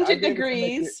 400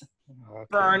 degrees. Okay.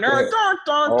 Burner. Dun,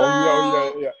 dun,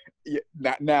 dun. Yeah.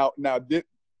 Now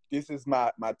this is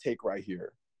my take right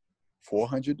here.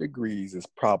 400 Degrees is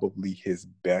probably his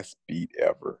best beat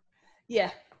ever.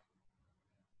 Yeah.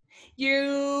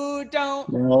 You don't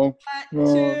want to.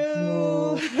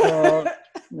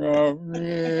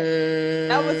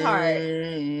 That was hard.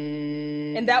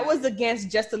 And that was against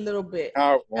Just a Little Bit.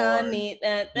 I need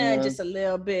just a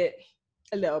little bit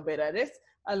of this,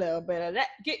 a little bit of that.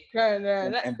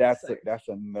 And that's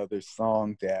another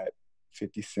song that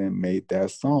 50 Cent made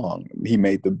that song. He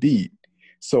made the beat.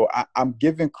 So I'm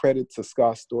giving credit to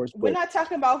Scott Storch. We're not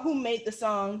talking about who made the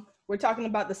song. We're talking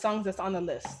about the songs that's on the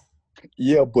list.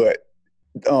 Yeah, but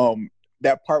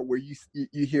that part where you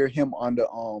hear him on the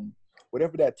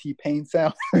whatever that T-Pain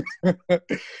sound,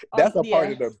 that's a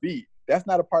part of the beat. That's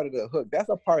not a part of the hook. That's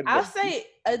a part of the I'll say,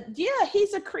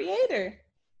 he's a creator.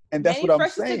 And that's Manny what I'm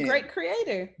Fresh saying. Is a great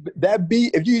creator. That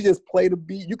beat, if you just play the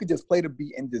beat, you could just play the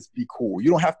beat and just be cool.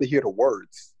 You don't have to hear the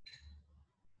words.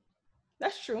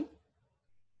 That's true.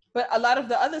 But a lot of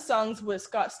the other songs with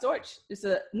Scott Storch is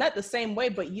not the same way,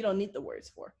 but you don't need the words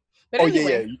for. But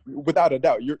anyway, yeah, without a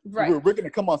doubt. Right. We're gonna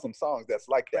come on some songs that's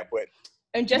like that, but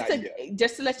just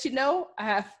to let you know, I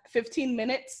have 15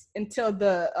 minutes until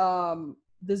the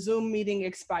Zoom meeting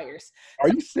expires. Are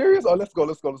you serious? Oh, let's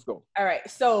go. All right.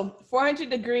 So 400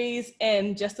 Degrees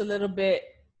and Just a Little Bit,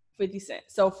 50 Cent.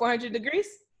 So 400 Degrees?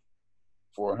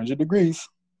 400 Degrees.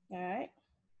 All right.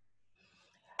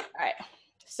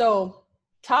 So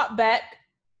top back.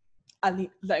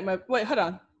 Wait, hold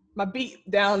on. My beat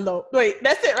down low. Wait,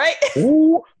 that's it, right?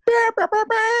 Ooh.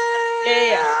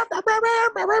 Yeah.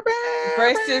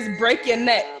 Versus Break Your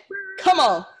Neck. Come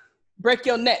on. Break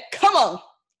your neck. Come on.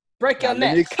 Break your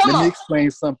neck. Let me explain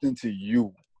something to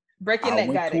you. Break your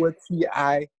neck, got it.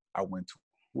 I went to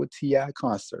a T.I.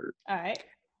 concert. All right.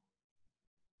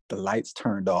 The lights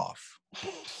turned off.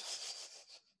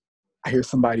 I hear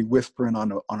somebody whispering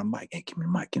on a mic. Hey, give me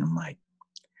the mic.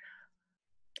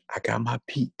 I got my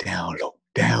beat down low.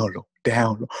 And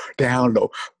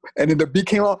then the beat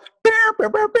came on. That's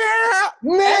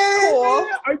cool.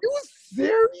 Are you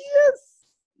serious?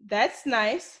 That's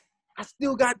nice. I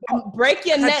still got Break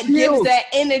Your Neck chills. Gives that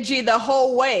energy the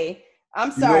whole way.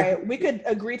 I'm sorry. We could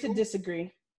agree to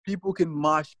disagree. People can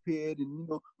mosh pit and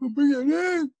bring your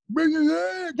neck.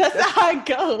 That's not how it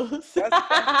goes. That's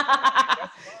fine.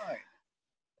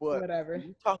 But whatever. When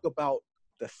you talk about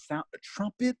the sound of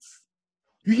trumpets,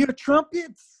 you hear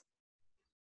trumpets.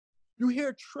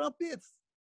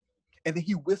 And then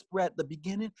he whisper at the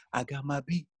beginning, I got my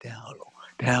beat down low.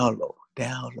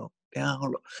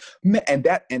 Man, and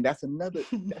that's another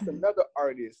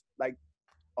artist. Like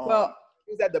he was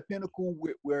at the pinnacle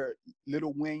where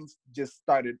Lil Wayne just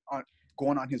started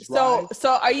going on his rise.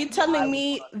 So are you telling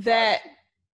me that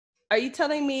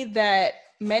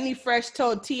Manny Fresh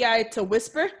told T.I. to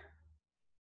whisper?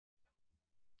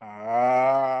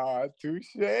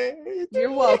 Touche.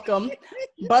 You're welcome.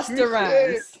 Busta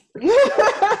Rhymes.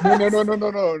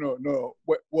 No.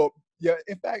 Well, yeah.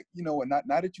 In fact, you know what? Now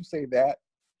that you say that,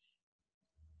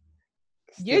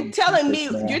 you're telling me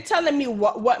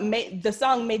what made the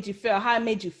song made you feel, how it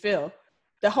made you feel,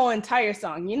 the whole entire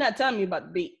song. You're not telling me about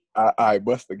the beat. I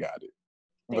Busta got it.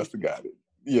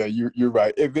 Yeah, you're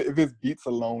right. If it's beats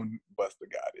alone, Busta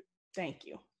got it. Thank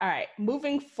you. All right,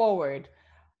 moving forward.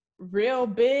 Real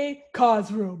Big,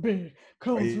 cause real big.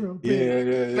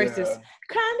 Yeah. Versus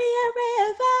Cry Me a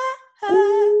River.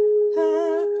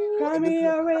 Cry Me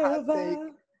a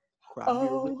River. Cry Me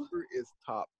a River is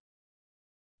top.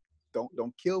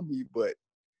 Don't kill me, but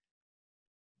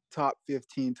top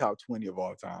 15, top 20 of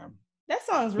all time. That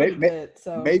song's really good.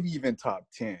 So maybe even top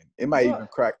 10. It might even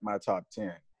crack my top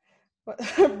 10.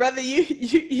 Brother,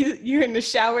 you're in the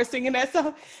shower singing that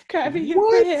song. Cry me a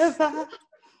What? river.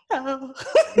 Oh.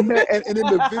 And in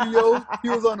the video, he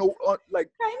was on like,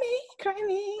 cry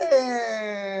me.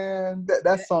 man,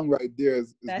 that song right there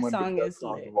is That one of the song best is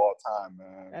songs lit. of all time,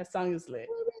 man. That song is lit.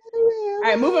 All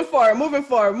right, moving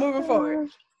forward.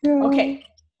 Okay,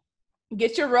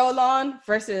 Get Your Roll On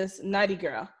versus Naughty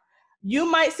Girl. You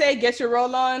might say Get Your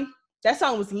Roll On. That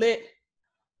song was lit.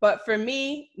 But for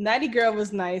me, Naughty Girl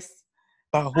was nice.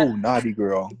 By who? Naughty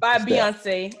Girl. By What's that?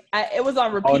 Beyonce. It was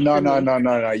on repeat. Oh, no. for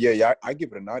me. Yeah, I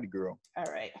give it a Naughty Girl. All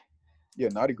right. Yeah,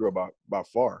 Naughty Girl by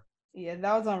far. Yeah,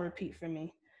 that was on repeat for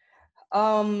me.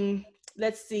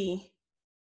 Let's see.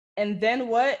 And Then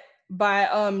What by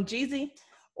Jeezy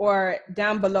or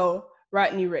Down Below,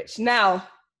 Rodney Ricch. Now,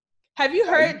 have you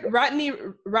heard Roddy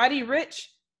Ricch,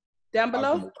 Down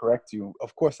Below? I'm gonna correct you.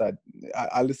 Of course,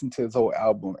 I listened to his whole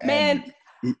album, Man,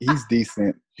 and he's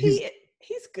decent. He's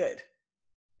good.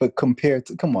 But compared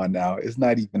to, come on now, it's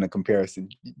not even a comparison.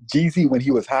 Jeezy, when he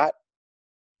was hot,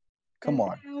 come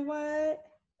on. What?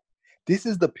 This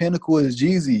is the pinnacle of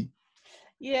Jeezy.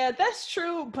 Yeah, that's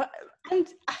true. But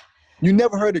you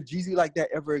never heard of Jeezy like that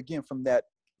ever again from that.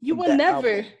 You will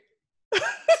never.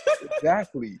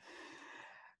 Exactly.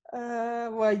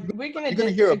 Well, you're gonna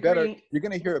hear a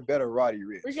better Roddy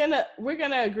Ricch. We're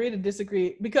gonna agree to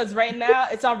disagree because right now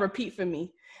it's on repeat for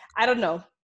me. I don't know.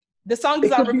 The song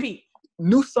is on repeat.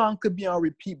 New song could be on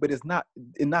repeat, but it's not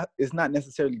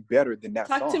necessarily better than that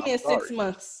song. Talk to me in 6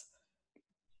 months.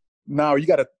 No, you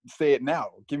gotta say it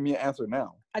now. Give me an answer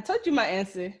now. I told you my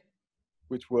answer.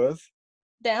 Which was?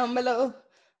 Down Below.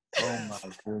 Oh my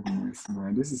goodness,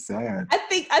 man. This is sad.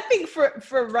 I think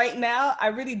for right now, I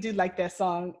really do like that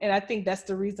song. And I think that's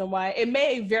the reason why. It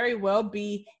may very well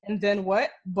be And Then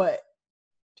What, but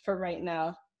for right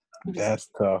now. That's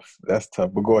tough.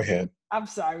 But go ahead. I'm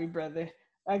sorry, brother.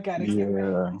 I gotta get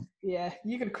right. Yeah,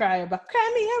 you could cry about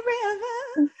Cry Me a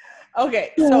River.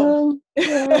 Okay, so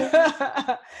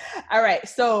all right,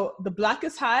 so The Block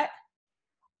Is Hot.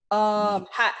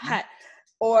 Hot.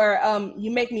 Or You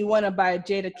Make Me Wanna by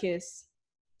Jadakiss.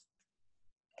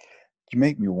 You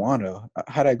Make Me Wanna.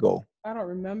 How'd I go? I don't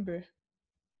remember.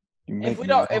 If we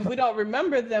don't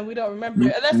remember, then we don't remember.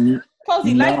 That's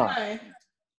Posey Lifeline.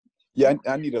 Yeah,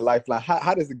 I need a lifeline.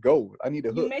 How does it go? I need a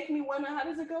hook. You Make Me Wanna. How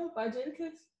does it go by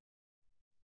Jadakiss?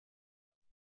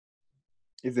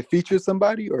 Is it feature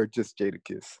somebody or just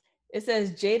Jadakiss? It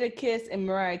says Jadakiss and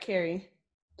Mariah Carey.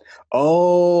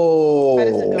 Oh. How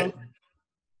does it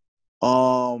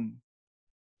go?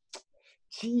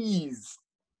 Jeez.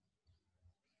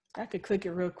 I could click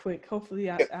it real quick.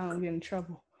 Hopefully I don't get in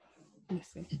trouble. Let me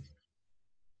see.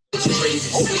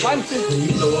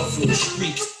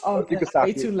 Oh, that's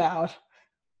way too loud.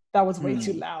 That was way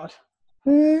too loud.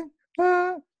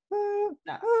 Nah,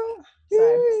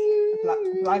 sorry.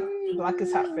 Block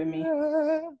is hot for me.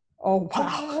 Oh,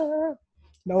 wow.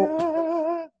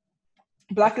 Nope.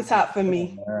 Block is hot for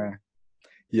me.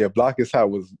 Yeah, Block is Hot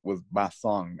was my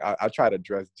song. I try to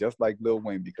dress just like Lil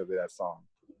Wayne because of that song.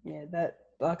 Yeah, that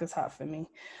Block is hot for me.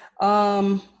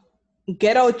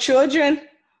 Ghetto Children.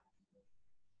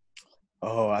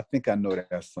 Oh, I think I know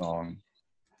that song.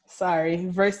 Sorry.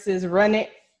 Versus Run It.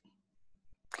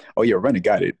 Oh yeah, Run It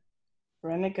got it.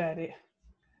 Run It got it.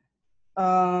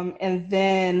 And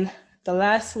then the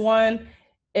last one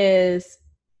is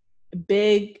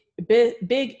Big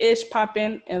Ish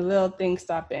Poppin' and Little Thing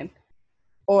Stoppin'.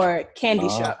 Or Candy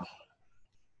Shop.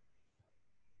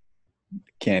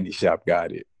 Candy Shop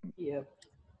got it. Yeah.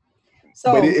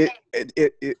 So, but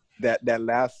it that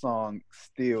last song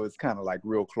still is kind of like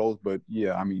real close. But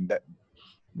yeah, I mean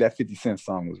that 50 Cent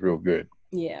song was real good.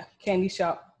 Yeah, Candy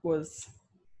Shop was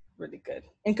really good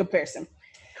in comparison.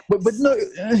 But no,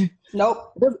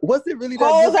 nope. Was it really?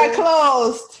 Polls are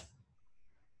closed.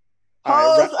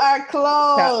 Polls are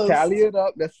closed. Tally it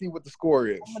up. Let's see what the score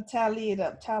is. I'm gonna tally it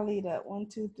up. 1,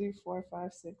 2, 3, 4,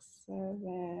 5, 6,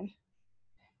 7.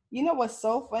 You know what's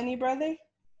so funny, brother?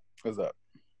 What's up?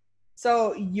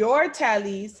 So your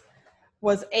tallies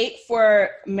was 8 for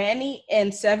Manny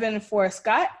and 7 for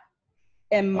Scott,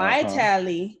 and my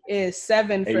tally is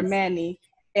 7 for Manny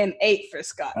and 8 for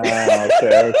Scott. Okay.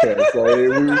 So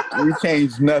we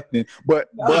changed nothing, but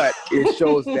it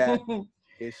shows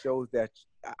that.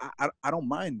 I don't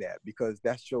mind that because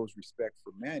that shows respect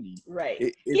for Manny. Right.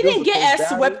 He didn't get as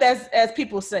swept as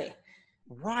people say.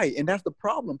 Right. And that's the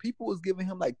problem. People was giving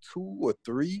him like 2 or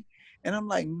 3. And I'm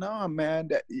like, nah, man,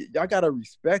 that y'all got to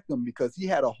respect him because he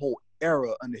had a whole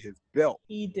era under his belt.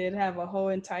 He did have a whole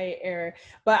entire era.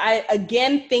 But I,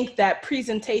 again, think that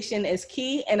presentation is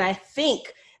key. And I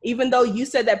think even though you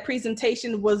said that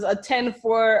presentation was a 10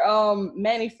 for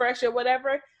Manny Fresh or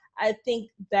whatever, I think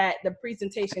that the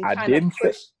presentation kind of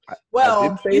pushed.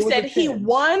 You said he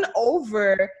won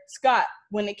over Scott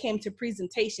when it came to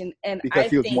presentation, and because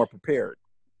he was more prepared.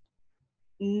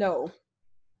 No.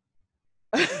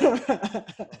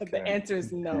 The answer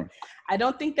is no. I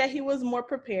don't think that he was more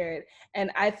prepared,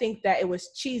 and I think that it was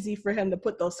cheesy for him to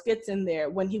put those skits in there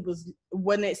when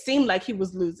it seemed like he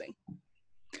was losing.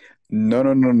 No.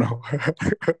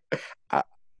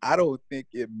 I don't think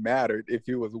it mattered if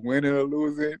he was winning or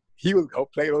losing. He was gonna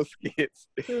play those skits.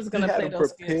 He was gonna play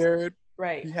those prepared. Skits.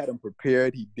 Right. He had him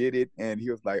prepared. He did it, and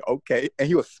he was like, "Okay," and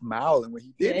he was smiling when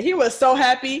he did it. He was so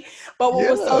happy. But what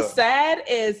was so sad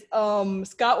is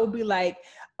Scott would be like,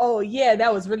 "Oh yeah,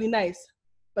 that was really nice,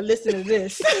 but listen to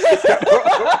this."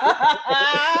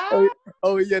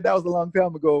 oh yeah, that was a long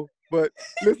time ago. But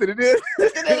listen to this.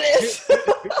 Listen to this.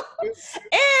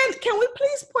 And can we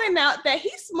please point out that he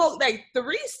smoked like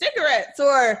 3 cigarettes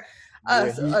or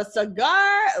a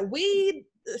cigar, weed.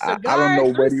 I don't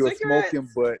know what he was smoking,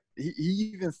 but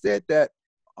he even said that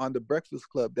on the Breakfast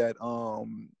Club that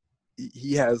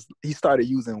he started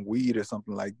using weed or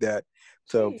something like that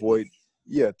to avoid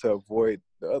the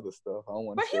other stuff. I don't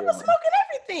want to. But he was smoking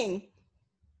everything.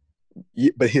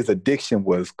 Yeah, but his addiction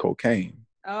was cocaine.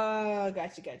 Oh,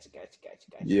 gotcha.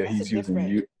 Yeah, that's he's using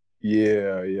you.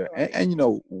 Yeah, right. And you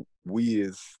know, weed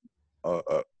is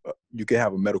you can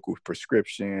have a medical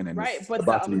prescription, and right, it's but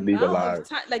about to be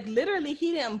legalized. Like literally,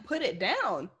 he didn't put it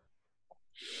down.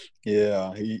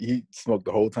 Yeah, he smoked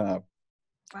the whole time.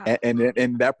 Wow.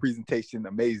 And that presentation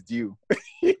amazed you.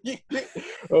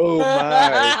 Oh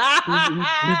my!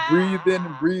 He breathed in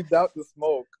and breathed out the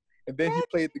smoke, and then he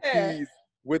played the keys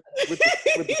with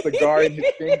the cigar in his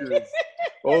fingers.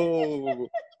 Oh,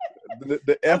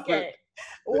 the effort. Okay.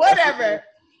 Whatever.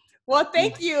 Well,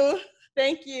 thank you,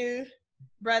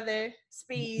 brother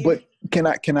Speed. But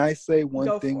can I say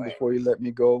one thing before you let me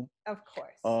go? Of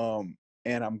course.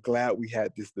 And I'm glad we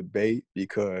had this debate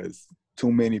because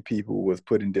too many people was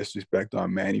putting disrespect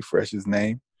on Manny Fresh's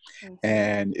name,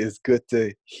 and it's good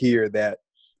to hear that.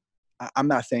 I'm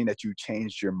not saying that you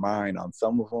changed your mind on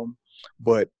some of them,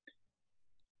 but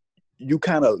you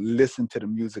kind of listened to the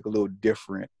music a little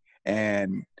different,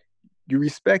 and you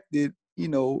respected, you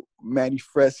know, Manny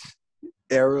Fresh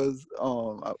eras.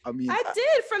 I mean, I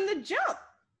did from the jump.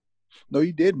 No,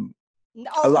 you didn't.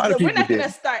 No, we're not gonna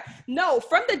start. No,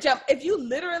 from the jump. If you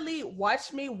literally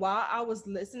watched me while I was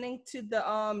listening to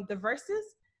the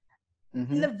verses,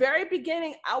 in the very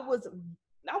beginning, I was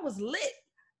lit.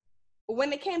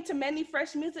 When it came to Manny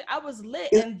Fresh music, I was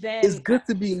lit, and then it's good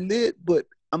to be lit, but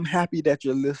I'm happy that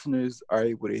your listeners are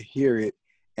able to hear it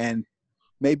and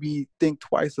maybe think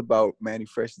twice about Manny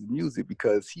Fresh's music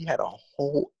because he had a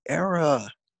whole era.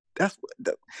 That's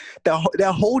that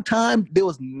whole time there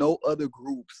was no other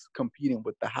groups competing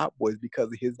with the Hot Boys because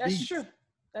of his beats.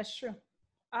 That's true.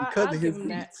 Because of his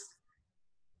beats.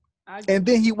 And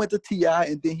then he went to T.I.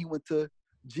 and then he went to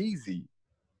Jeezy.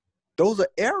 Those are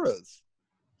eras.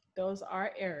 Those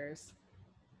are eras.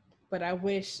 But I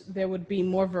wish there would be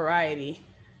more variety.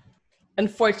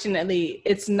 Unfortunately,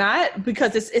 it's not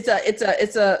because it's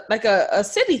a like a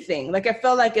city thing. Like I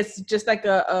felt like it's just like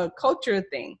a culture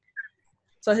thing.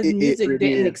 So his music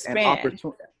didn't expand. An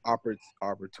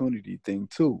opportunity thing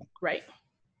too. Right.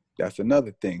 That's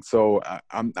another thing. So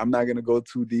I'm not gonna go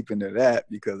too deep into that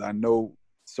because I know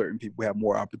certain people have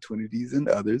more opportunities than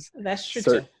others. That's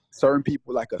true. Certain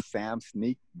people like a Sam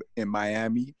Sneak in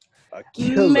Miami. A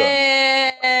killer.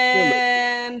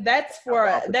 Man, that's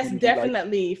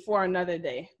definitely for another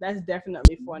day. That's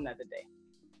definitely for another day.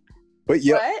 But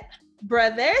yeah. But,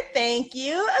 brother, thank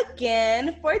you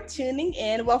again for tuning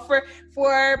in. Well,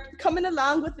 for coming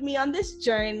along with me on this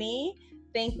journey.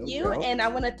 Thank you. Problem. And I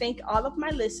want to thank all of my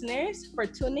listeners for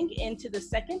tuning in to the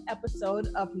second episode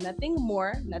of Nothing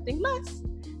More, Nothing Less.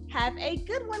 Have a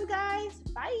good one, guys.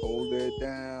 Bye. Hold it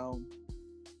down.